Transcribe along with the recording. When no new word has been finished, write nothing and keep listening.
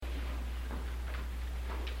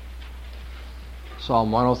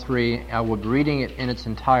Psalm 103. I will be reading it in its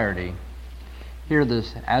entirety. Hear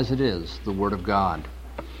this as it is, the Word of God.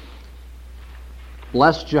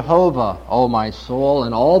 Bless Jehovah, O my soul,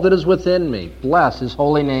 and all that is within me. Bless his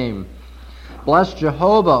holy name. Bless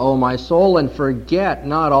Jehovah, O my soul, and forget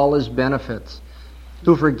not all his benefits,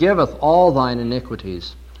 who forgiveth all thine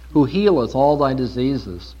iniquities, who healeth all thy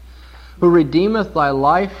diseases, who redeemeth thy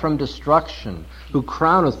life from destruction, who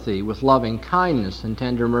crowneth thee with loving kindness and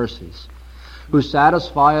tender mercies, who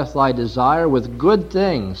satisfieth thy desire with good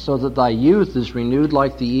things, so that thy youth is renewed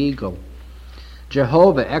like the eagle.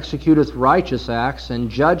 Jehovah executeth righteous acts and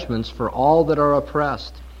judgments for all that are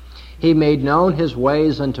oppressed. He made known his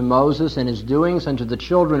ways unto Moses, and his doings unto the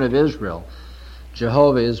children of Israel.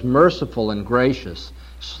 Jehovah is merciful and gracious,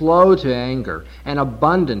 slow to anger, and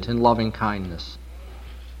abundant in loving kindness.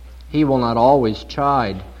 He will not always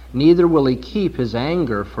chide, neither will he keep his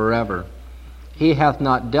anger forever. He hath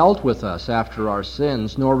not dealt with us after our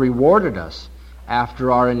sins, nor rewarded us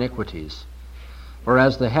after our iniquities. For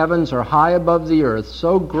as the heavens are high above the earth,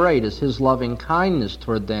 so great is his loving kindness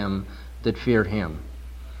toward them that fear him.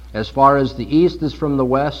 As far as the east is from the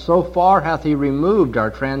west, so far hath he removed our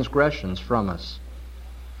transgressions from us.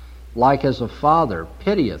 Like as a father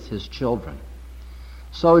pitieth his children,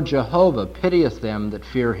 so Jehovah pitieth them that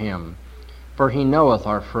fear him. For he knoweth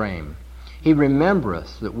our frame. He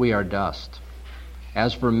remembereth that we are dust.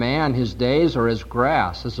 As for man, his days are as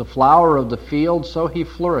grass, as a flower of the field, so he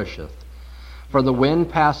flourisheth. For the wind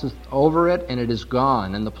passeth over it, and it is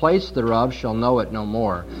gone, and the place thereof shall know it no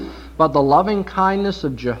more. But the loving kindness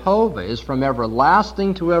of Jehovah is from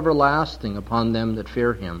everlasting to everlasting upon them that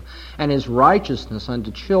fear him, and his righteousness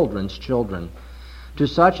unto children's children, to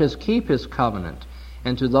such as keep his covenant,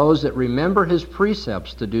 and to those that remember his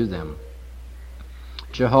precepts to do them.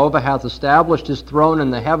 Jehovah hath established his throne in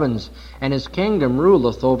the heavens, and his kingdom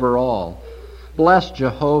ruleth over all. Bless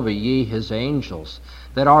Jehovah, ye his angels,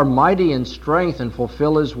 that are mighty in strength and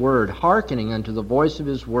fulfill his word, hearkening unto the voice of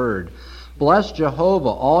his word. Bless Jehovah,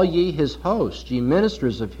 all ye his hosts, ye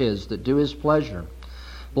ministers of his that do his pleasure.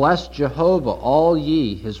 Bless Jehovah, all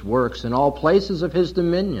ye his works, in all places of his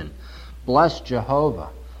dominion. Bless Jehovah,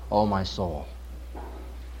 O my soul.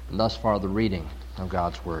 And thus far the reading of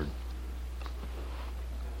God's word.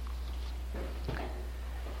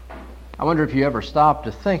 I wonder if you ever stop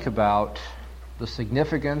to think about the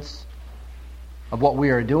significance of what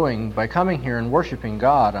we are doing by coming here and worshiping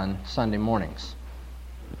God on Sunday mornings.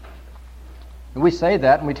 And we say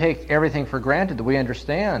that and we take everything for granted, that we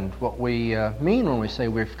understand what we mean when we say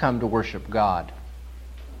we've come to worship God.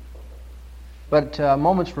 But a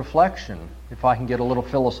moment's reflection, if I can get a little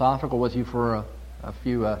philosophical with you for a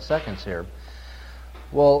few seconds here,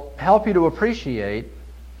 will help you to appreciate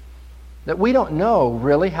that we don't know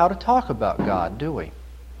really how to talk about God, do we?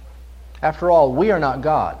 After all, we are not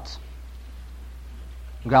gods.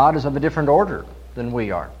 God is of a different order than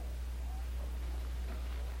we are.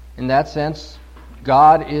 In that sense,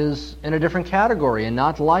 God is in a different category and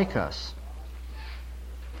not like us.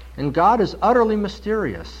 And God is utterly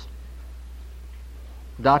mysterious.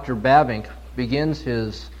 Dr. Bavinck begins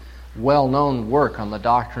his well-known work on the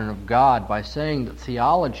doctrine of God by saying that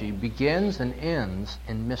theology begins and ends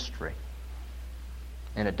in mystery.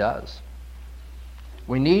 And it does.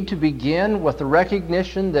 We need to begin with the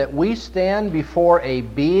recognition that we stand before a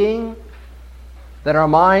being that our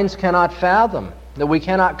minds cannot fathom, that we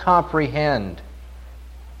cannot comprehend.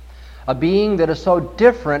 A being that is so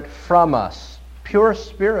different from us, pure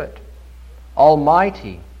spirit,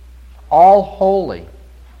 almighty, all holy.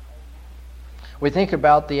 We think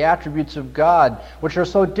about the attributes of God, which are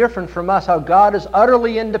so different from us, how God is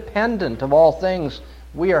utterly independent of all things.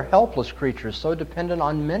 We are helpless creatures, so dependent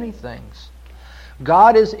on many things.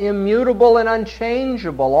 God is immutable and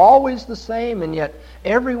unchangeable, always the same, and yet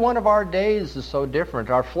every one of our days is so different.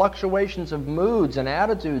 Our fluctuations of moods and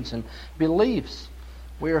attitudes and beliefs,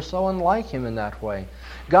 we are so unlike him in that way.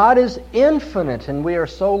 God is infinite, and we are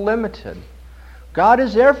so limited. God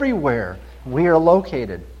is everywhere. We are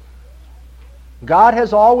located. God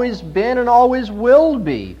has always been and always will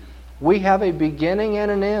be. We have a beginning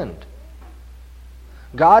and an end.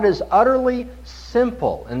 God is utterly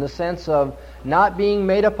simple in the sense of not being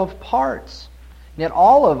made up of parts. Yet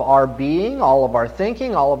all of our being, all of our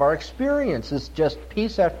thinking, all of our experience is just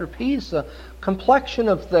piece after piece, a complexion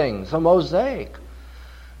of things, a mosaic.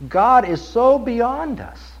 God is so beyond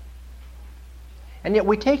us. And yet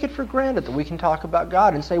we take it for granted that we can talk about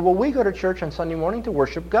God and say, well, we go to church on Sunday morning to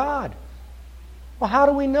worship God. Well, how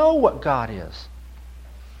do we know what God is?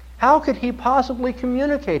 How could he possibly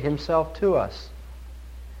communicate himself to us?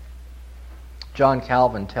 John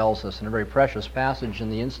Calvin tells us in a very precious passage in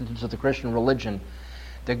the Institutes of the Christian Religion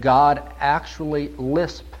that God actually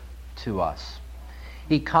lisps to us.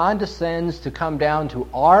 He condescends to come down to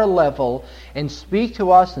our level and speak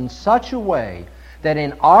to us in such a way that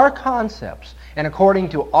in our concepts and according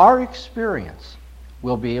to our experience,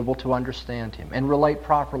 we'll be able to understand Him and relate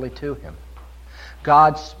properly to Him.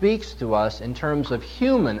 God speaks to us in terms of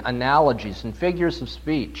human analogies and figures of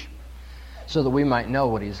speech so that we might know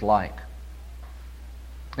what He's like.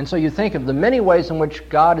 And so you think of the many ways in which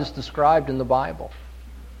God is described in the Bible.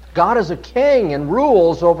 God is a king and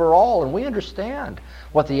rules over all, and we understand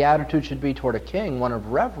what the attitude should be toward a king, one of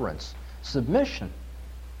reverence, submission,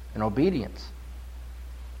 and obedience.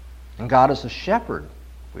 And God is a shepherd.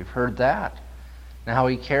 We've heard that. And how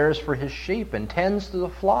He cares for His sheep and tends to the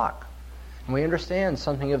flock. And we understand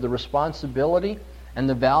something of the responsibility and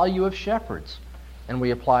the value of shepherds, and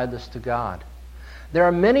we apply this to God. There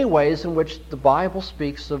are many ways in which the Bible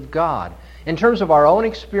speaks of God, in terms of our own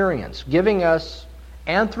experience, giving us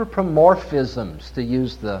anthropomorphisms, to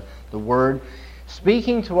use the word,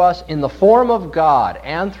 speaking to us in the form of God,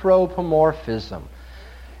 anthropomorphism.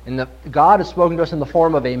 God has spoken to us in the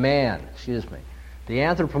form of a man, The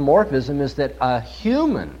anthropomorphism is that a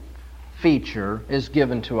human feature is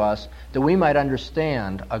given to us that we might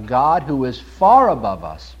understand a God who is far above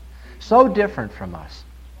us, so different from us.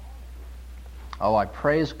 Oh, I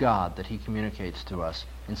praise God that He communicates to us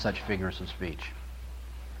in such figures of speech.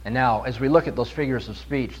 And now, as we look at those figures of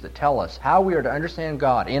speech that tell us how we are to understand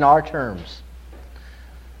God in our terms,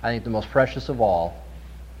 I think the most precious of all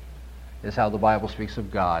is how the Bible speaks of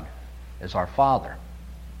God as our Father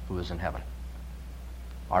who is in heaven.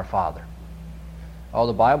 Our Father. Oh,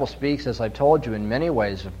 the Bible speaks, as I've told you, in many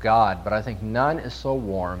ways of God, but I think none is so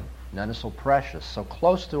warm, none is so precious, so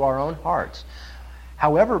close to our own hearts.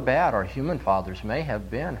 However bad our human fathers may have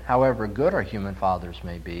been, however good our human fathers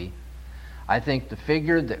may be, I think the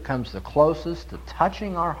figure that comes the closest to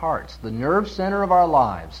touching our hearts, the nerve center of our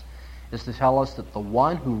lives, is to tell us that the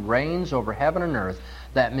one who reigns over heaven and earth,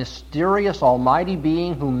 that mysterious almighty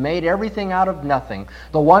being who made everything out of nothing,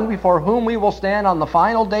 the one before whom we will stand on the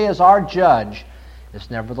final day as our judge, is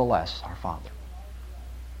nevertheless our Father.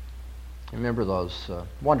 Remember those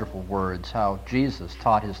wonderful words, how Jesus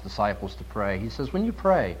taught His disciples to pray. He says, when you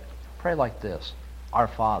pray, pray like this: Our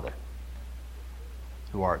Father,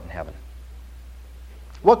 who art in heaven.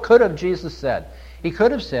 What could have Jesus said? He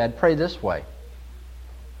could have said, pray this way: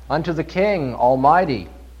 Unto the King Almighty,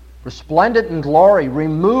 resplendent in glory,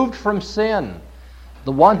 removed from sin,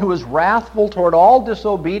 the one who is wrathful toward all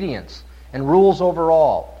disobedience and rules over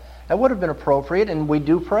all. That would have been appropriate, and we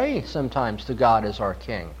do pray sometimes to God as our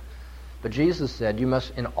King. But Jesus said, you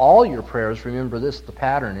must, in all your prayers, remember this: the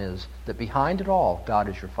pattern is that behind it all, God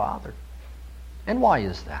is your Father. And why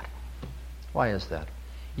is that? Why is that?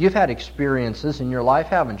 You've had experiences in your life,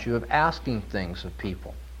 haven't you, of asking things of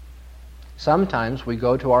people. Sometimes we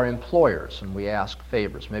go to our employers and we ask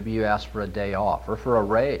favors. Maybe you ask for a day off or for a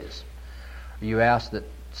raise. Or you ask that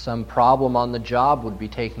some problem on the job would be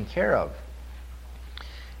taken care of.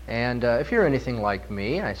 And if you're anything like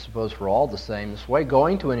me, I suppose we're all the same this way,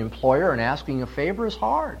 going to an employer and asking a favor is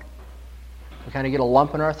hard. We kind of get a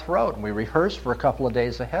lump in our throat, and we rehearse for a couple of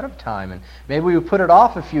days ahead of time, and maybe we put it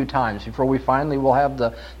off a few times before we finally will have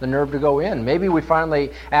the nerve to go in. Maybe we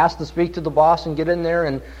finally ask to speak to the boss and get in there,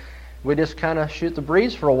 and we just kind of shoot the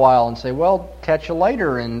breeze for a while and say, well, catch you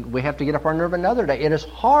later, and we have to get up our nerve another day. It is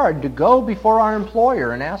hard to go before our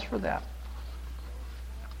employer and ask for that.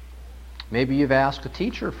 Maybe you've asked a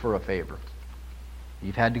teacher for a favor.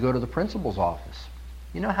 You've had to go to the principal's office.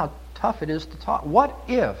 You know how tough it is to talk. What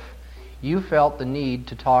if you felt the need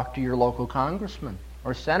to talk to your local congressman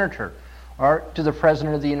or senator or to the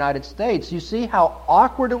President of the United States? You see how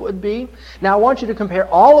awkward it would be? Now, I want you to compare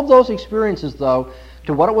all of those experiences, though,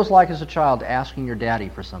 to what it was like as a child asking your daddy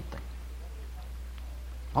for something.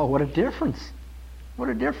 Oh, what a difference. What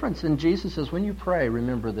a difference. And Jesus says, when you pray,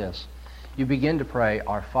 remember this. You begin to pray,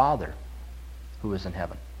 Our Father, who is in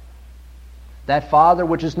heaven. That Father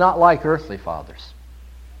which is not like earthly fathers.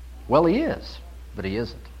 Well, He is, but He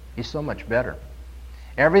isn't. He's so much better.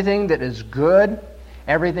 Everything that is good,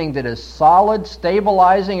 everything that is solid,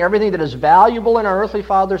 stabilizing, everything that is valuable in our earthly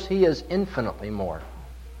fathers, He is infinitely more.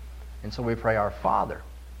 And so we pray, Our Father,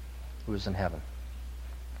 who is in heaven.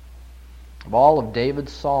 Of all of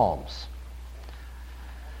David's Psalms,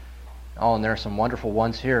 and there are some wonderful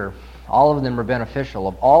ones here. All of them are beneficial.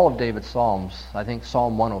 Of all of David's Psalms, I think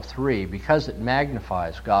Psalm 103, because it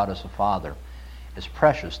magnifies God as a Father, is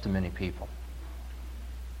precious to many people.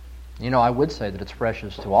 You know, I would say that it's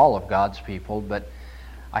precious to all of God's people, but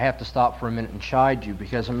I have to stop for a minute and chide you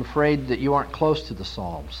because I'm afraid that you aren't close to the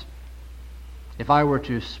Psalms. If I were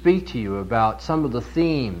to speak to you about some of the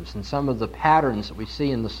themes and some of the patterns that we see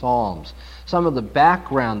in the Psalms, some of the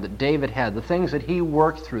background that David had, the things that he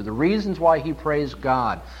worked through, the reasons why he praised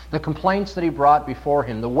God, the complaints that he brought before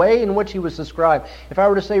him, the way in which he was described, if I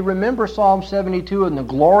were to say, remember Psalm 72 and the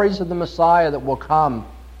glories of the Messiah that will come,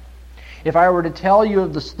 if I were to tell you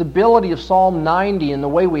of the stability of Psalm 90 and the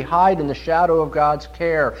way we hide in the shadow of God's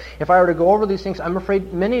care, if I were to go over these things, I'm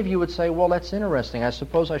afraid many of you would say, well, that's interesting. I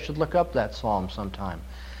suppose I should look up that psalm sometime.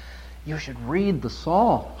 You should read the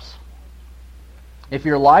Psalms. If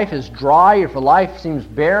your life is dry, if your life seems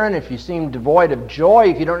barren, if you seem devoid of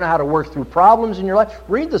joy, if you don't know how to work through problems in your life,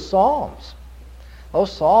 read the Psalms.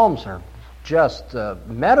 Those Psalms are just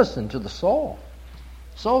medicine to the soul.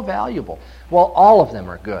 So valuable. Well, all of them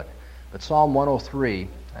are good. But Psalm 103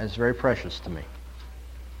 is very precious to me.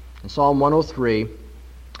 In Psalm 103,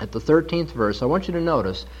 at the 13th verse, I want you to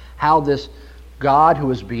notice how this God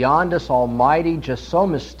who is beyond us, almighty, just so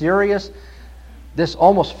mysterious, this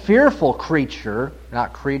almost fearful creature,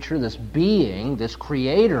 this being, this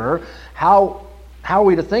creator, how are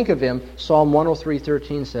we to think of him? Psalm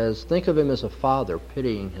 103:13 says, think of him as a father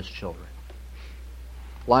pitying his children.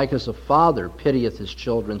 Like as a father pitieth his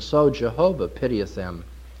children, so Jehovah pitieth them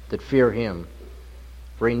that fear him.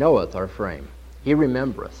 For he knoweth our frame. He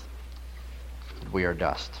remembereth that we are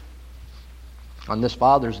dust. On this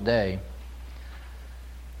Father's Day,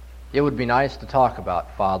 it would be nice to talk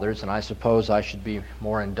about fathers, and I suppose I should be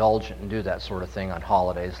more indulgent and do that sort of thing on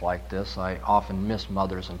holidays like this. I often miss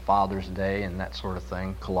Mother's and Father's Day and that sort of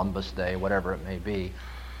thing, Columbus Day, whatever it may be.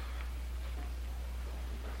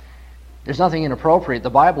 There's nothing inappropriate.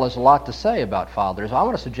 The Bible has a lot to say about fathers. I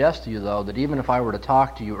want to suggest to you, though, that even if I were to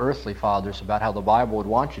talk to you earthly fathers about how the Bible would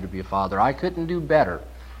want you to be a father, I couldn't do better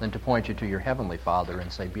than to point you to your heavenly Father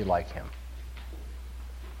and say, be like him.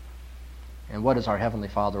 And what is our heavenly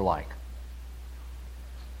Father like?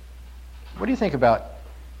 What do you think about,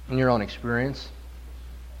 in your own experience,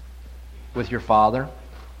 with your father?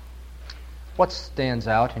 What stands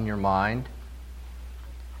out in your mind?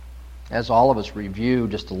 As all of us review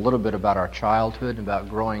just a little bit about our childhood, about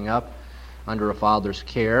growing up under a father's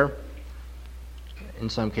care, in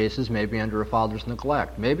some cases maybe under a father's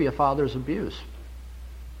neglect, maybe a father's abuse.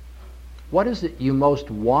 What is it you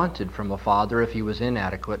most wanted from a father if he was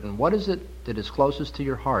inadequate, and what is it that is closest to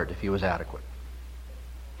your heart if he was adequate?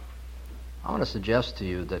 I want to suggest to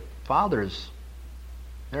you that fathers,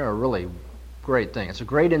 they're a really great thing. It's a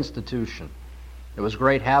great institution. It was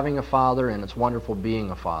great having a father, and it's wonderful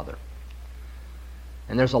being a father.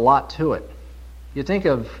 And there's a lot to it. You think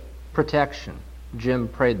of protection. Jim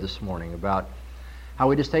prayed this morning about how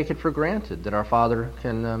we just take it for granted that our Father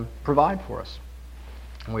can provide for us.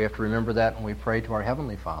 And we have to remember that when we pray to our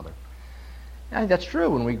Heavenly Father. I think that's true.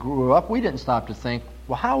 When we grew up, we didn't stop to think,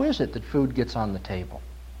 well, how is it that food gets on the table?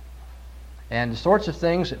 And the sorts of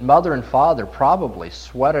things that mother and father probably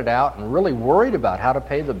sweated out and really worried about how to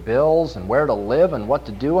pay the bills and where to live and what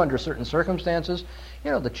to do under certain circumstances.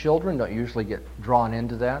 You know, the children don't usually get drawn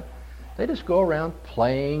into that. They just go around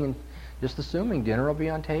playing and just assuming dinner will be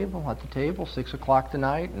at the table, 6 o'clock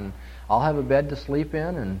tonight, and I'll have a bed to sleep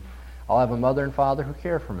in, and I'll have a mother and father who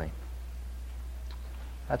care for me.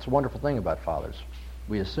 That's a wonderful thing about fathers.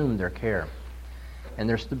 We assume their care and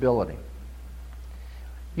their stability.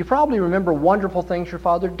 You probably remember wonderful things your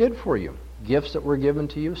father did for you. Gifts that were given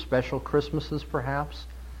to you, special Christmases perhaps,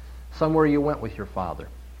 somewhere you went with your father.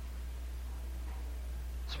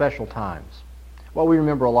 Special times. Well, we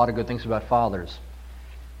remember a lot of good things about fathers.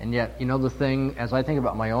 And yet, you know the thing, as I think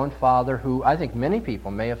about my own father, who I think many people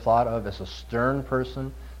may have thought of as a stern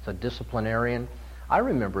person, as a disciplinarian, I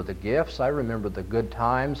remember the gifts, I remember the good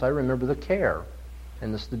times, I remember the care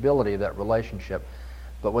and the stability of that relationship.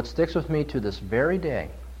 But what sticks with me to this very day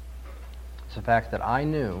is the fact that I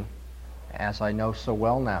knew, as I know so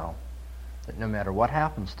well now, that no matter what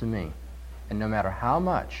happens to me, and no matter how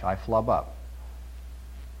much I flub up,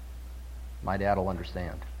 my dad will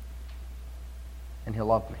understand. And he'll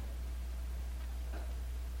love me.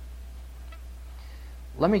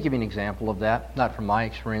 Let me give you an example of that, not from my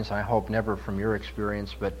experience, I hope never from your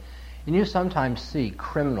experience, but you sometimes see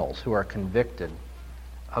criminals who are convicted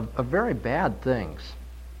of very bad things.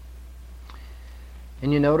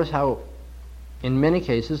 And you notice how, in many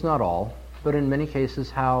cases, not all, but in many cases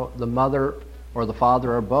how the mother or the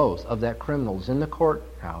father or both of that criminal is in the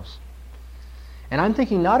courthouse. And I'm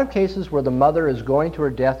thinking not of cases where the mother is going to her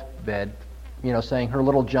deathbed, saying her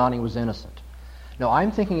little Johnny was innocent. No,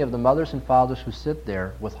 I'm thinking of the mothers and fathers who sit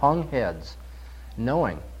there with hung heads,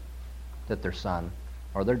 knowing that their son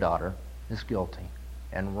or their daughter is guilty.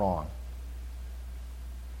 and wrong.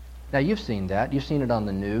 Now, you've seen that. You've seen it on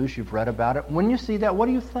the news. You've read about it. When you see that, what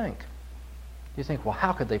do you think? You think, well,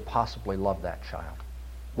 how could they possibly love that child?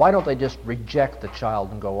 Why don't they just reject the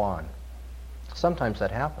child and go on? Sometimes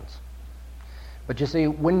that happens. But you see,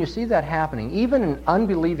 when you see that happening, even in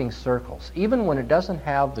unbelieving circles, even when it doesn't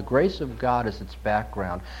have the grace of God as its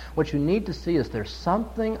background, what you need to see is there's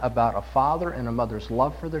something about a father and a mother's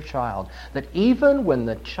love for their child that even when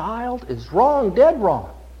the child is wrong, dead wrong,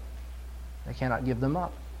 they cannot give them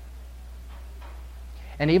up.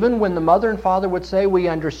 And even when the mother and father would say, we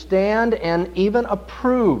understand and even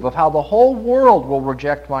approve of how the whole world will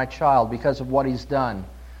reject my child because of what he's done,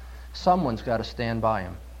 someone's got to stand by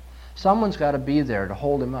him. Someone's got to be there to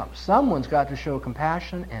hold him up. Someone's got to show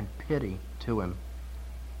compassion and pity to him.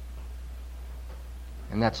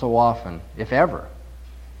 And that so often, if ever,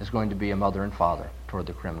 is going to be a mother and father toward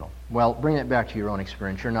the criminal. Well, bring it back to your own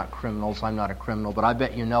experience. You're not criminals. I'm not a criminal. But I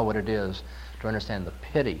bet you know what it is to understand the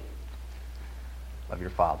pity of your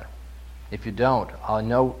father. If you don't, I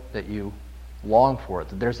know that you long for it,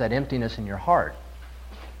 that there's that emptiness in your heart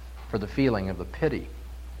for the feeling of the pity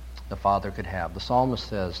the father could have. The psalmist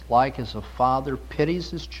says, like as a father pities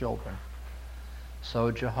his children,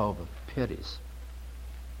 so Jehovah pities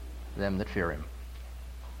them that fear him.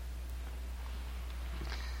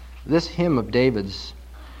 This hymn of David's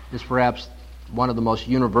is perhaps one of the most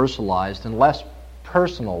universalized and less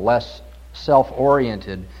personal, less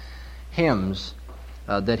self-oriented hymns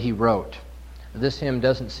that he wrote. This hymn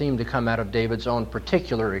doesn't seem to come out of David's own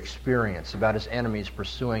particular experience about his enemies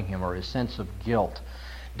pursuing him or his sense of guilt.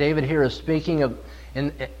 David here is speaking of,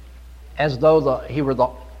 as though he were the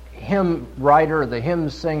hymn writer, the hymn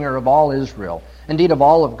singer of all Israel, indeed of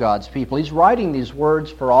all of God's people. He's writing these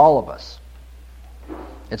words for all of us.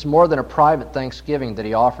 It's more than a private thanksgiving that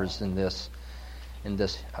he offers in this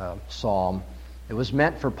psalm. It was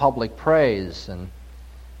meant for public praise, and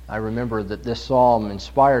I remember that this psalm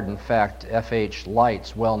inspired, in fact, F.H.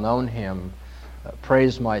 Light's well-known hymn,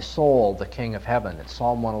 Praise My Soul, the King of Heaven. It's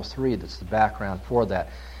Psalm 103 that's the background for that.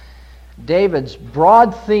 David's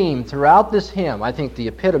broad theme throughout this hymn, I think the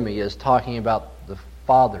epitome is talking about the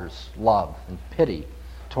Father's love and pity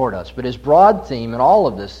toward us. But his broad theme in all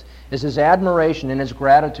of this is his admiration and his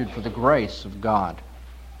gratitude for the grace of God.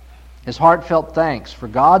 His heartfelt thanks for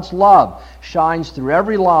God's love shines through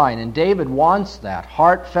every line, and David wants that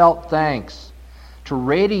heartfelt thanks to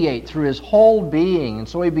radiate through his whole being. And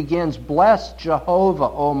so he begins, bless Jehovah,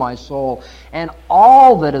 O my soul, and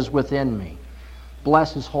all that is within me.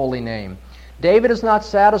 Bless his holy name. David is not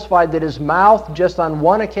satisfied that his mouth just on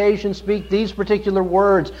one occasion speak these particular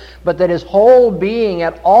words, but that his whole being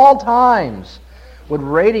at all times would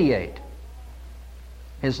radiate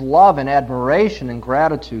his love and admiration and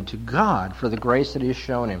gratitude to God for the grace that he has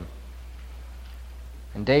shown him.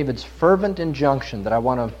 And David's fervent injunction that I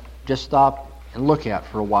want to just stop and look at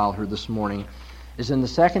for a while here this morning is in the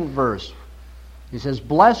second verse. He says,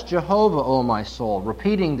 bless Jehovah, O my soul,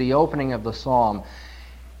 repeating the opening of the psalm,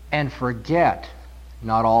 and forget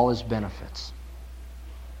not all his benefits.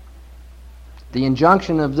 The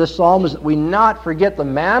injunction of this psalm is that we not forget the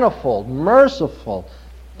manifold, merciful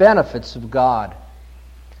benefits of God.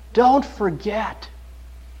 Don't forget.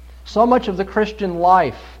 So much of the Christian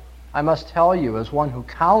life, I must tell you, as one who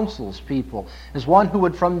counsels people, as one who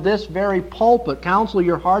would from this very pulpit counsel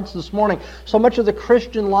your hearts this morning, so much of the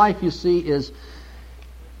Christian life, you see, is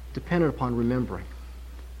dependent upon remembering.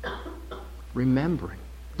 Remembering.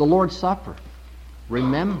 The Lord's Supper.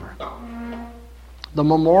 Remember. The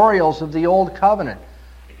memorials of the Old Covenant.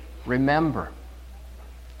 Remember.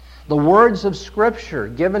 The words of Scripture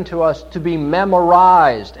given to us to be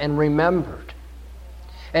memorized and remembered.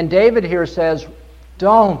 And David here says,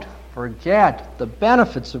 don't forget the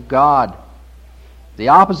benefits of God. The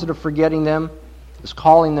opposite of forgetting them is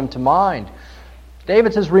calling them to mind.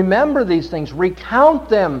 David says, remember these things, recount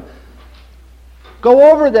them,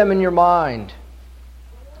 go over them in your mind.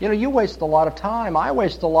 You know, you waste a lot of time. I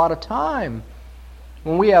waste a lot of time.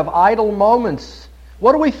 When we have idle moments,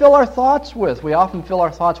 what do we fill our thoughts with? We often fill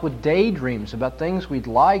our thoughts with daydreams about things we'd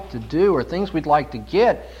like to do or things we'd like to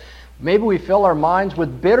get. Maybe we fill our minds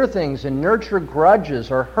with bitter things and nurture grudges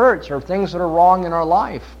or hurts or things that are wrong in our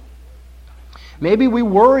life. Maybe we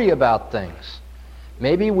worry about things.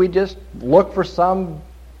 Maybe we just look for some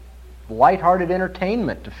lighthearted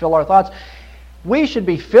entertainment to fill our thoughts. We should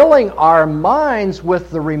be filling our minds with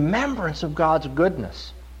the remembrance of God's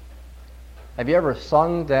goodness. Have you ever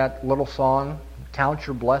sung that little song, Count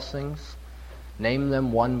Your Blessings, name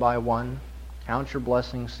them one by one, count your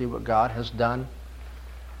blessings, see what God has done?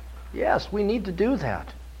 Yes, we need to do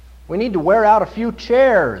that. We need to wear out a few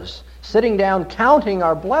chairs sitting down counting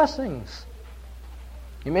our blessings.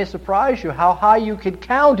 It may surprise you how high you could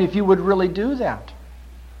count if you would really do that.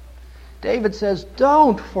 David says,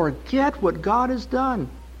 don't forget what God has done.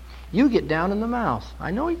 You get down in the mouth.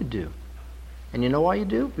 I know you do. And you know why you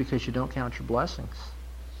do? Because you don't count your blessings.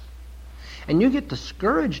 And you get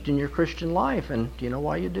discouraged in your Christian life. And do you know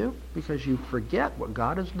why you do? Because you forget what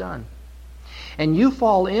God has done. And you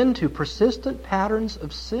fall into persistent patterns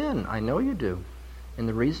of sin. I know you do. And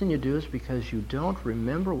the reason you do is because you don't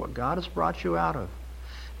remember what God has brought you out of.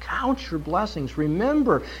 Count your blessings.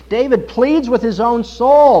 Remember, David pleads with his own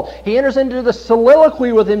soul. He enters into the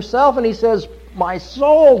soliloquy with himself and he says, my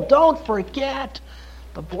soul, don't forget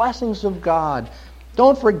the blessings of God.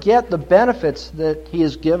 Don't forget the benefits that He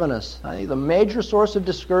has given us. I think the major source of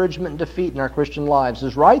discouragement and defeat in our Christian lives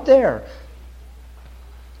is right there.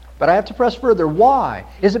 But I have to press further. Why?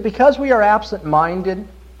 Is it because we are absent-minded?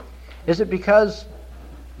 Is it because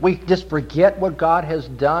we just forget what God has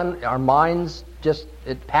done? Our minds just,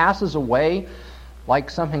 it passes away like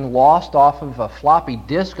something lost off of a floppy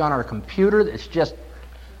disk on our computer. It's just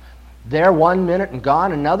there 1 minute and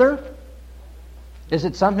gone another? Is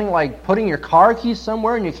it something like putting your car keys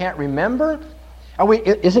somewhere and you can't remember?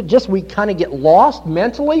 Is it just we kind of get lost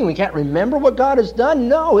mentally and we can't remember what God has done?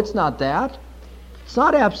 No, it's not that. It's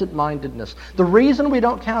not absent-mindedness. The reason we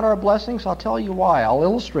don't count our blessings, I'll tell you why. I'll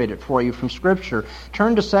illustrate it for you from Scripture.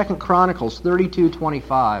 Turn to 2 Chronicles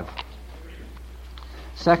 32:25.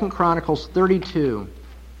 2 Chronicles 32,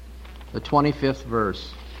 the 25th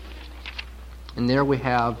verse. And there we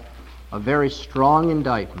have a very strong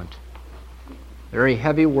indictment. Very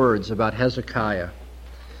heavy words about Hezekiah.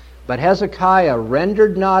 But Hezekiah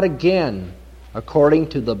rendered not again according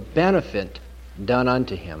to the benefit done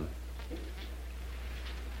unto him.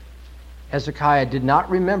 Hezekiah did not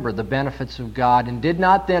remember the benefits of God and did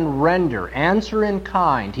not then answer in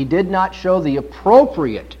kind. He did not show the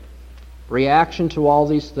appropriate reaction to all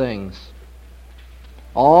these things.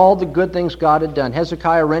 All the good things God had done.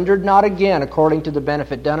 Hezekiah rendered not again according to the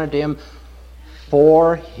benefit done unto him,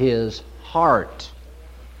 for his heart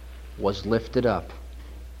was lifted up.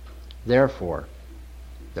 Therefore,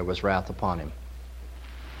 there was wrath upon him.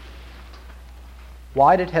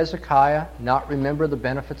 Why did Hezekiah not remember the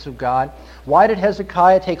benefits of God? Why did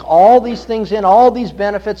Hezekiah take all these things in, all these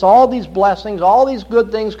benefits, all these blessings, all these good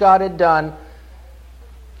things God had done,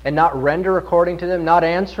 and not render according to them, not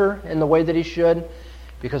answer in the way that he should?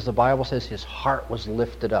 Because the Bible says his heart was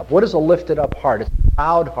lifted up. What is a lifted up heart? It's a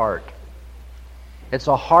proud heart. It's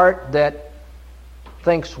a heart that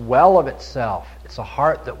thinks well of itself. It's a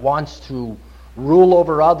heart that wants to rule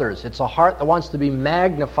over others. It's a heart that wants to be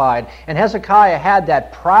magnified. And Hezekiah had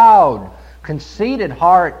that proud, conceited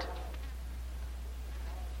heart.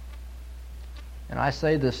 And I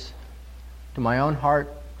say this to my own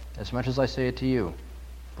heart as much as I say it to you,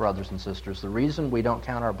 brothers and sisters. The reason we don't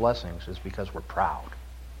count our blessings is because we're proud.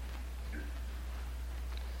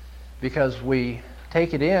 Because we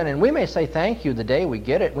take it in, and we may say thank you the day we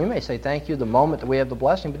get it. We may say thank you the moment that we have the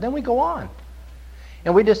blessing, but then we go on.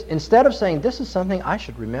 And we just, instead of saying, this is something I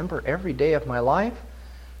should remember every day of my life,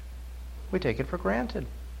 we take it for granted.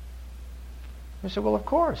 We say, well, of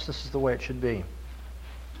course, this is the way it should be.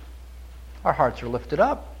 Our hearts are lifted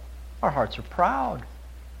up. Our hearts are proud.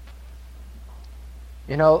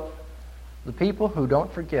 You know, the people who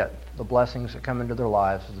don't forget the blessings that come into their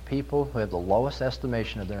lives are the people who have the lowest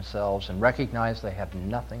estimation of themselves and recognize they have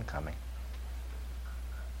nothing coming.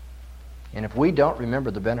 And if we don't remember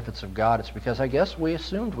the benefits of God, it's because I guess we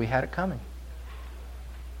assumed we had it coming.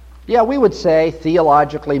 Yeah, we would say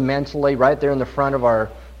theologically, mentally, right there in the front of our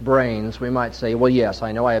brains, we might say, well, yes,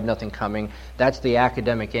 I know I have nothing coming. That's the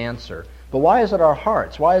academic answer. But why is it our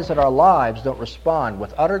hearts, why is it our lives don't respond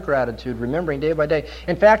with utter gratitude, remembering day by day?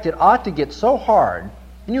 In fact, it ought to get so hard.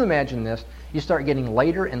 Can you imagine this? You start getting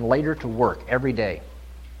later and later to work every day.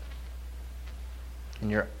 And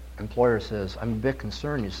your employer says, I'm a bit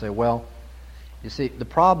concerned. You say, well, you see, the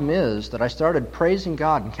problem is that I started praising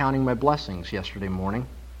God and counting my blessings yesterday morning.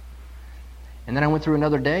 And then I went through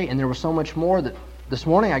another day, and there was so much more that this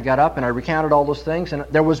morning I got up and I recounted all those things, and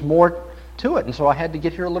there was more to it, and so I had to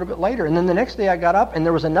get here a little bit later. And then the next day I got up, and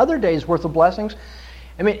there was another day's worth of blessings.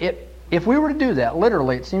 I mean, if we were to do that,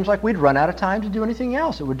 literally, it seems like we'd run out of time to do anything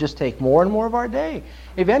else. It would just take more and more of our day.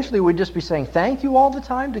 Eventually, we'd just be saying thank you all the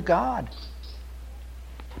time to God.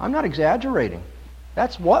 I'm not exaggerating.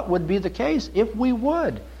 That's what would be the case if we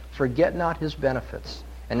would forget not His benefits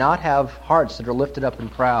and not have hearts that are lifted up and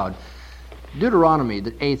proud. Deuteronomy,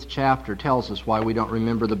 the 8th chapter, tells us why we don't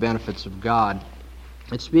remember the benefits of God.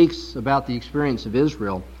 It speaks about the experience of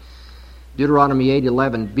Israel. Deuteronomy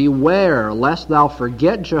 8:11, beware lest thou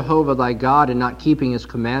forget Jehovah thy God in not keeping his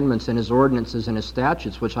commandments and his ordinances and his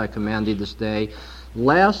statutes, which I command thee this day,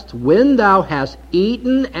 lest when thou hast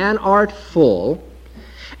eaten and art full,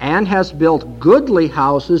 and hast built goodly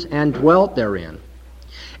houses and dwelt therein,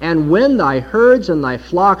 and when thy herds and thy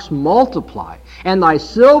flocks multiply, and thy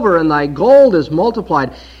silver and thy gold is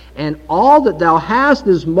multiplied, and all that thou hast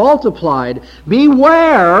is multiplied,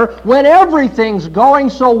 beware when everything's going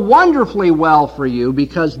so wonderfully well for you,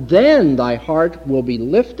 because then thy heart will be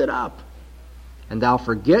lifted up, and thou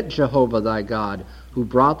forget Jehovah thy God, who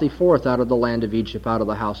brought thee forth out of the land of Egypt, out of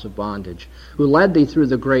the house of bondage, who led thee through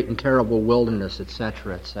the great and terrible wilderness,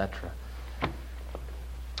 etc., etc.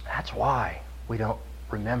 That's why we don't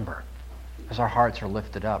remember, because our hearts are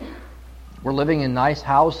lifted up. We're living in nice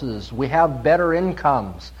houses. We have better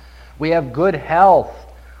incomes. We have good health.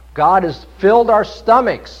 God has filled our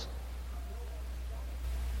stomachs.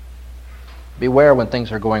 Beware when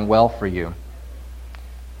things are going well for you.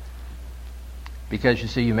 Because, you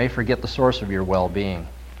see, you may forget the source of your well-being.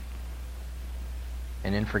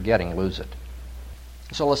 And in forgetting, lose it.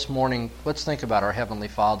 So this morning, let's think about our Heavenly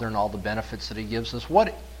Father and all the benefits that He gives us.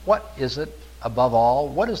 What is it, above all?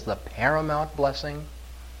 What is the paramount blessing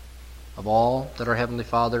of all that our Heavenly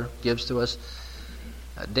Father gives to us?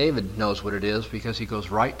 David knows what it is because he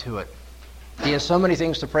goes right to it. He has so many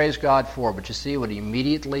things to praise God for, but you see what he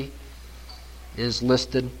immediately is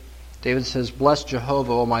listed. David says, bless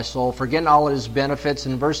Jehovah, O my soul, forgetting all of his benefits.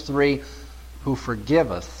 In verse 3, who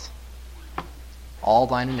forgiveth all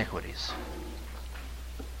thine iniquities.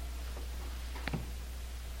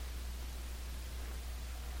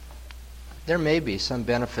 There may be some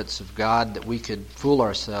benefits of God that we could fool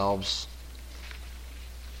ourselves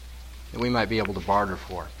that we might be able to barter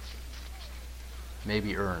for.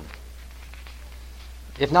 Maybe earn.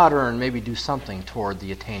 If not earn, maybe do something toward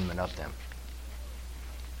the attainment of them.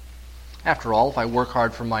 After all, if I work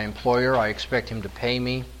hard for my employer, I expect him to pay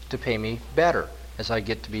me better as I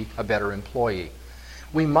get to be a better employee.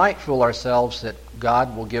 We might fool ourselves that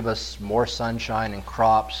God will give us more sunshine and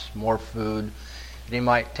crops, more food, and He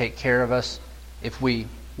might take care of us if we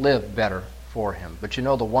live better for Him. But you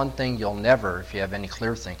know the one thing you'll never, if you have any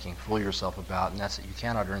clear thinking, fool yourself about, and that's that you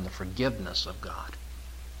cannot earn the forgiveness of God.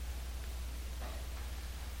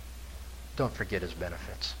 Don't forget His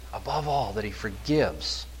benefits. Above all, that He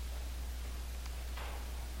forgives.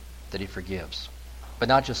 That He forgives. But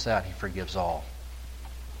not just that, He forgives all.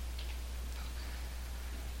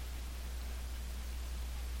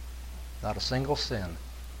 Not a single sin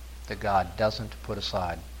that God doesn't put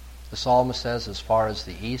aside. The psalmist says, as far as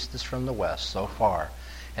the east is from the west, so far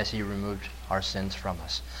as He removed our sins from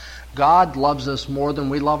us. God loves us more than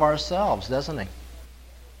we love ourselves, doesn't He?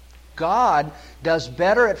 God does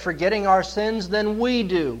better at forgetting our sins than we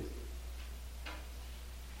do.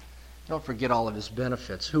 Don't forget all of His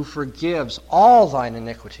benefits. Who forgives all thine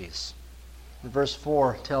iniquities. And verse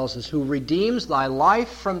 4 tells us, who redeems thy life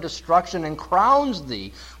from destruction and crowns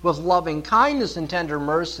thee with loving kindness and tender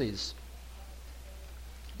mercies.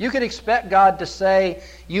 You could expect God to say,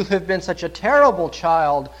 you have been such a terrible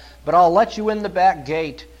child, but I'll let you in the back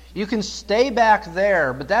gate. You can stay back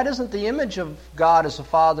there. But that isn't the image of God as a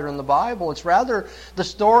father in the Bible. It's rather the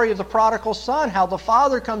story of the prodigal son, how the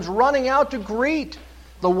father comes running out to greet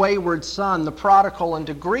the wayward son, the prodigal, and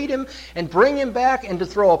to greet him and bring him back and to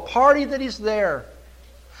throw a party that he's there.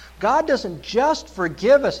 God doesn't just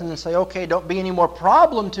forgive us and then say, okay, don't be any more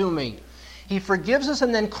problem to me. He forgives us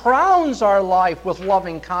and then crowns our life with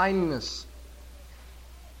loving kindness.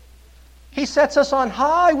 He sets us on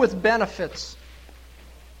high with benefits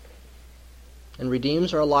and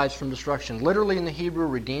redeems our lives from destruction. Literally in the Hebrew,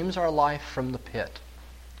 redeems our life from the pit.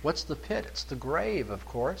 What's the pit? It's the grave, of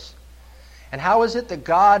course. And how is it that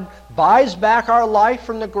God buys back our life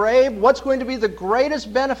from the grave? What's going to be the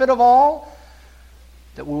greatest benefit of all?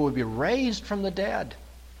 That we will be raised from the dead.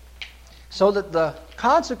 So that the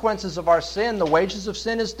consequences of our sin, the wages of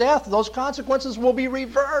sin is death, those consequences will be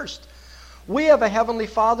reversed. We have a Heavenly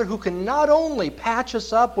Father who can not only patch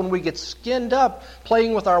us up when we get skinned up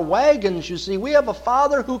playing with our wagons, you see. We have a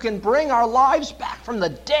Father who can bring our lives back from the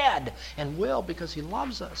dead, and will, because He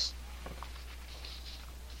loves us.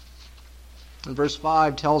 And verse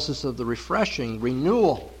 5 tells us of the refreshing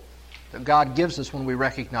renewal that God gives us when we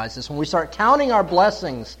recognize this. When we start counting our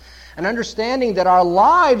blessings and understanding that our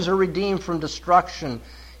lives are redeemed from destruction,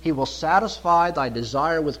 He will satisfy thy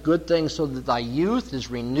desire with good things so that thy youth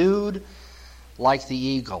is renewed like the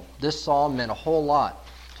eagle. This psalm meant a whole lot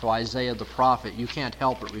to Isaiah the prophet. You can't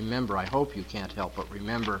help but remember, I hope you can't help but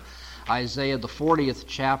remember, Isaiah the 40th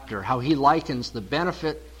chapter, how he likens the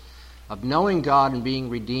benefit of knowing God and being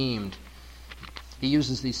redeemed he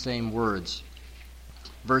uses these same words.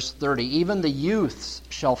 Verse 30, even the youths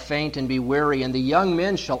shall faint and be weary, and the young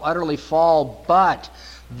men shall utterly fall, but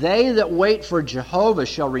they that wait for Jehovah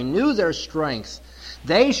shall renew their strength.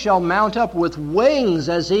 They shall mount up with wings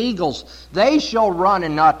as eagles. They shall run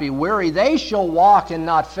and not be weary. They shall walk and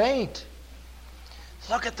not faint.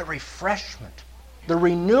 Look at the refreshment, the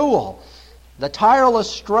renewal, the tireless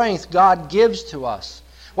strength God gives to us.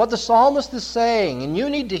 What the psalmist is saying, and you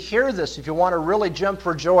need to hear this if you want to really jump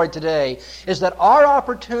for joy today, is that our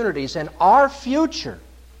opportunities and our future,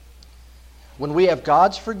 when we have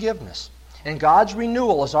God's forgiveness and God's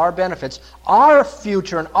renewal as our benefits, our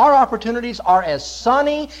future and our opportunities are as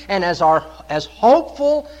sunny and as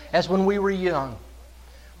hopeful as when we were young.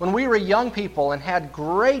 When we were young people and had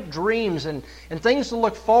great dreams and things to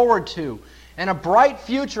look forward to, and a bright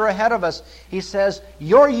future ahead of us, he says,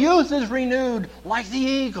 your youth is renewed like the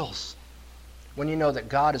eagles when you know that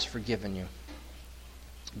God has forgiven you.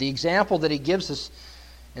 The example that he gives us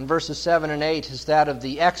in verses 7 and 8 is that of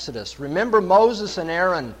the Exodus. Remember Moses and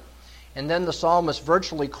Aaron. And then the psalmist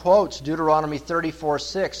virtually quotes Deuteronomy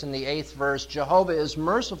 34:6 in the 8th verse. Jehovah is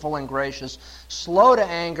merciful and gracious, slow to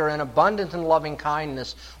anger, and abundant in loving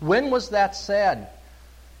kindness. When was that said?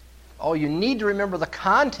 Oh, you need to remember the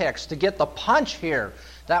context to get the punch here.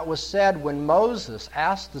 That was said when Moses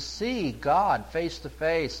asked to see God face to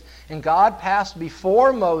face. And God passed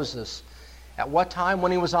before Moses. At what time?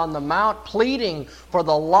 When he was on the mount pleading for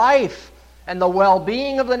the life and the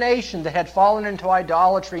well-being of the nation that had fallen into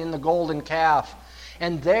idolatry in the golden calf.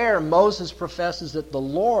 And there Moses professes that the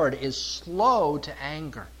Lord is slow to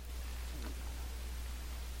anger.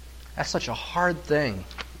 That's such a hard thing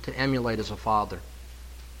to emulate as a father.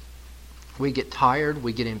 We get tired,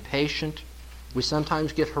 we get impatient, we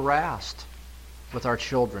sometimes get harassed with our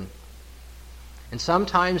children. And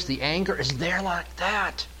sometimes the anger is there like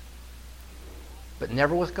that, but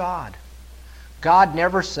never with God. God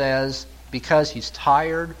never says, because he's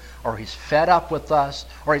tired or he's fed up with us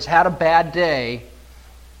or he's had a bad day,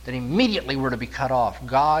 that immediately we're to be cut off.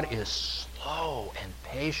 God is slow and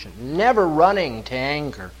patient, never running to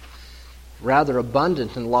anger, rather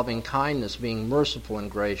abundant in loving kindness, being merciful and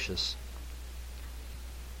gracious.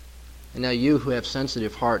 And now you who have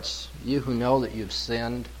sensitive hearts, you who know that you've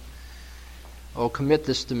sinned, commit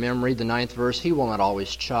this to memory, the 9th verse. He will not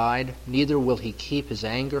always chide, neither will he keep his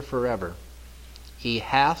anger forever. He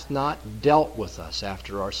hath not dealt with us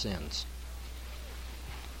after our sins.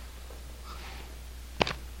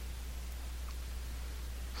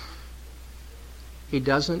 He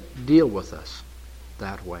doesn't deal with us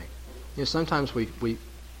that way. You know, sometimes we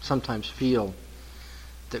sometimes feel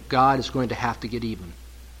that God is going to have to get even.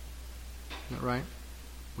 Isn't that right?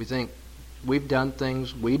 We think we've done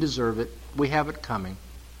things, we deserve it, we have it coming.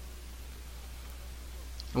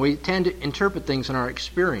 And we tend to interpret things in our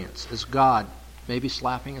experience as God maybe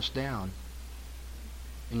slapping us down.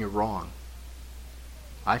 And you're wrong.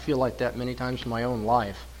 I feel like that many times in my own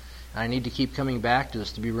life. And I need to keep coming back to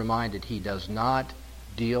this to be reminded he does not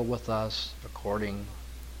deal with us according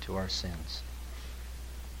to our sins.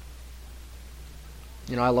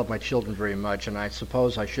 You know, I love my children very much, and I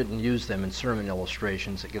suppose I shouldn't use them in sermon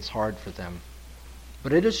illustrations. It gets hard for them.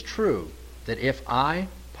 But it is true that if I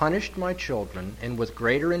punished my children, and with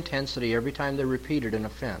greater intensity every time they repeated an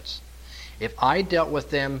offense, if I dealt with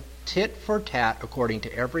them tit for tat according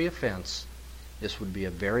to every offense, this would be a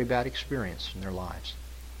very bad experience in their lives.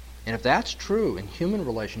 And if that's true in human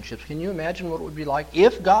relationships, can you imagine what it would be like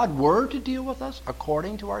if God were to deal with us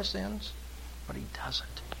according to our sins? But he doesn't.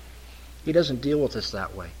 He doesn't deal with us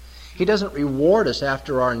that way. He doesn't reward us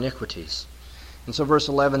after our iniquities. And so verse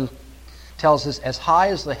 11 tells us, as high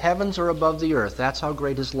as the heavens are above the earth, that's how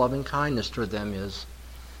great his loving kindness toward them is.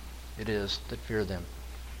 It is that fear them.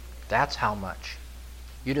 That's how much.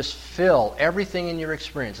 You just fill everything in your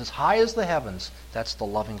experience. As high as the heavens, that's the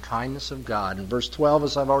loving kindness of God. In verse 12,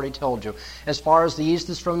 as I've already told you, as far as the east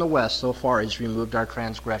is from the west, so far he's removed our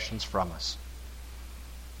transgressions from us.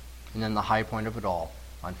 And then the high point of it all,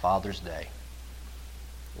 on Father's Day,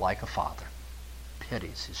 like a father,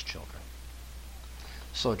 pities his children.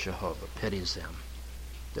 So Jehovah pities them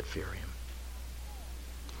that fear him.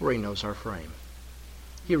 For he knows our frame.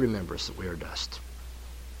 He remembers that we are dust.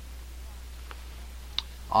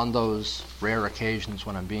 On those rare occasions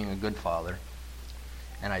when I'm being a good father,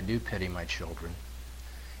 and I do pity my children,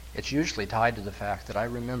 it's usually tied to the fact that I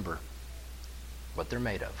remember what they're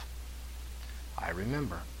made of. I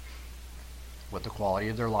remember what the quality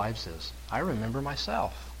of their lives is. I remember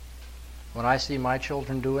myself. When I see my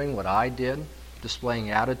children doing what I did,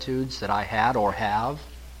 displaying attitudes that I had or have,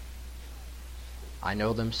 I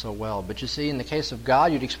know them so well. But you see, in the case of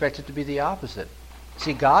God, you'd expect it to be the opposite.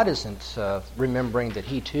 See, God isn't remembering that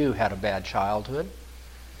he too had a bad childhood.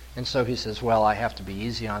 And so he says, well, I have to be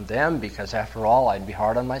easy on them because after all, I'd be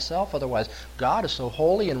hard on myself otherwise. God is so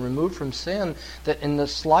holy and removed from sin that in the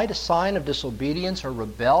slightest sign of disobedience or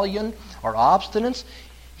rebellion or obstinance,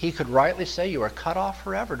 he could rightly say, you are cut off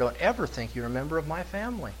forever. Don't ever think you're a member of my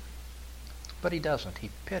family. But he doesn't. He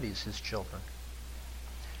pities his children,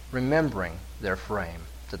 remembering their frame,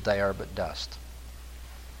 that they are but dust.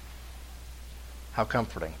 How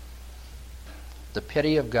comforting. The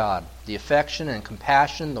pity of God, the affection and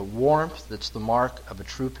compassion, the warmth that's the mark of a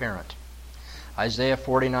true parent. Isaiah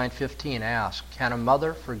 49:15 asks, can a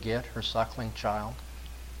mother forget her suckling child?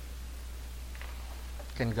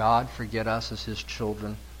 Can God forget us as his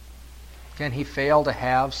children? Can he fail to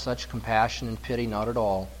have such compassion and pity? Not at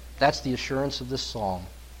all. That's the assurance of this song.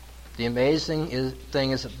 The amazing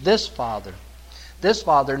thing is that this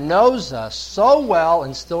Father knows us so well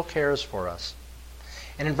and still cares for us.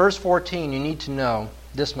 And in verse 14, you need to know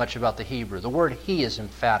this much about the Hebrew. The word he is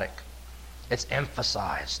emphatic. It's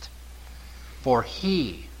emphasized. For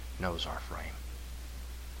he knows our frame.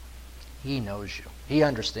 He knows you. He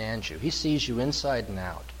understands you. He sees you inside and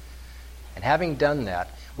out. And having done that,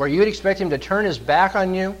 where you'd expect him to turn his back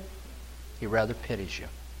on you, he rather pities you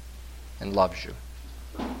and loves you.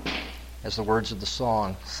 As the words of the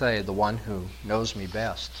song say, the one who knows me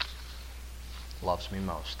best loves me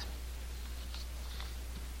most.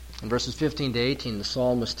 In verses 15 to 18, the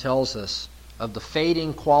psalmist tells us of the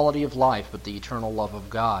fading quality of life, but the eternal love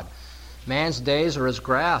of God. Man's days are as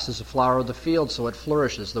grass, as a flower of the field, so it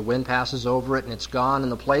flourishes. The wind passes over it, and it's gone,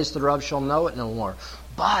 and the place thereof shall know it no more.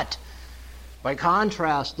 But, by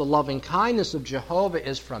contrast, the loving kindness of Jehovah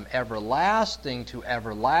is from everlasting to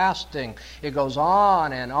everlasting. It goes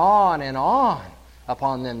on and on and on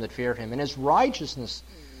upon them that fear him. And his righteousness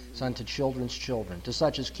is unto children's children, to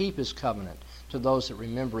such as keep his covenant, to those that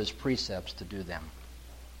remember his precepts to do them.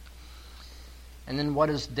 And then what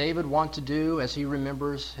does David want to do as he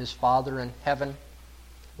remembers his Father in heaven?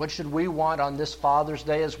 What should we want on this Father's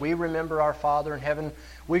Day as we remember our Father in heaven?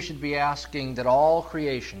 We should be asking that all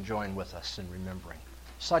creation join with us in remembering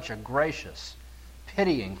such a gracious,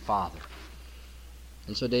 pitying Father.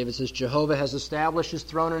 And so David says, Jehovah has established his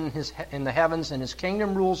throne in the heavens, and his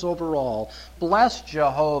kingdom rules over all. Bless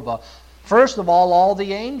Jehovah. First of all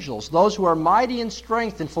the angels, those who are mighty in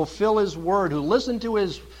strength and fulfill his word, who listen to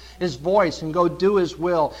his voice and go do his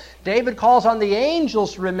will. David calls on the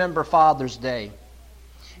angels to remember Father's Day.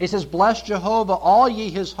 He says, bless Jehovah, all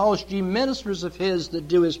ye his hosts, ye ministers of his that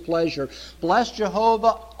do his pleasure. Bless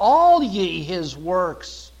Jehovah, all ye his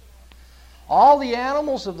works. All the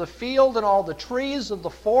animals of the field and all the trees of the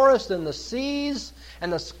forest and the seas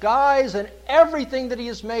and the skies and everything that he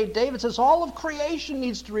has made. David says all of creation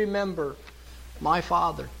needs to remember my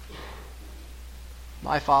Father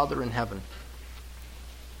in heaven.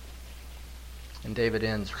 And David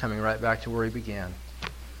ends coming right back to where he began.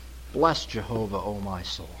 Bless Jehovah, O my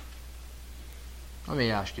soul. Let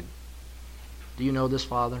me ask you, do you know this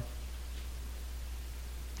Father?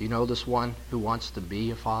 Do you know this one who wants to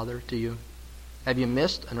be a father to you? Have you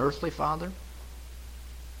missed an earthly father?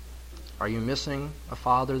 Are you missing a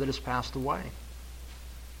father that has passed away?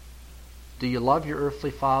 Do you love your earthly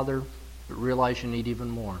father but realize you need even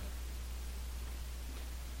more?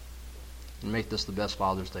 And make this the best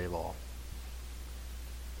Father's Day of all.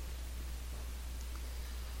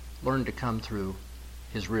 Learn to come through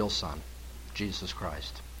his real Son, Jesus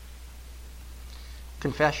Christ.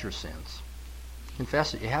 Confess your sins.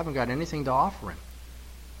 Confess that you haven't got anything to offer him.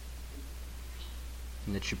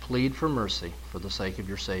 And that you plead for mercy for the sake of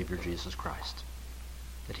your Savior, Jesus Christ.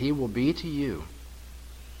 That he will be to you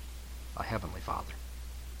a heavenly Father.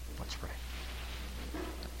 Let's pray.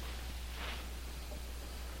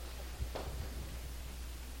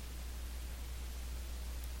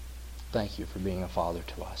 Thank you for being a Father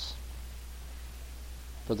to us.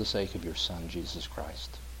 For the sake of your Son, Jesus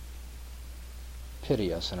Christ.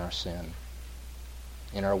 Pity us in our sin,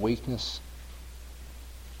 in our weakness,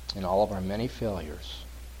 in all of our many failures.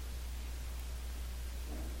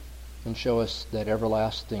 And show us that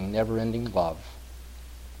everlasting, never-ending love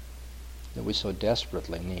that we so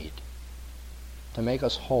desperately need to make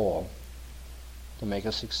us whole, to make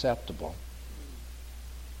us acceptable,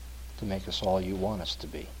 to make us all you want us to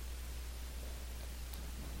be.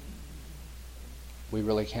 We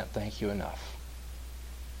really can't thank you enough.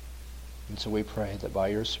 And so we pray that by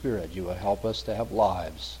your Spirit you will help us to have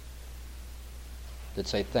lives that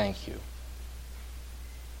say thank you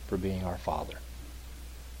for being our Father.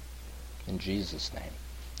 In Jesus' name,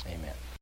 amen.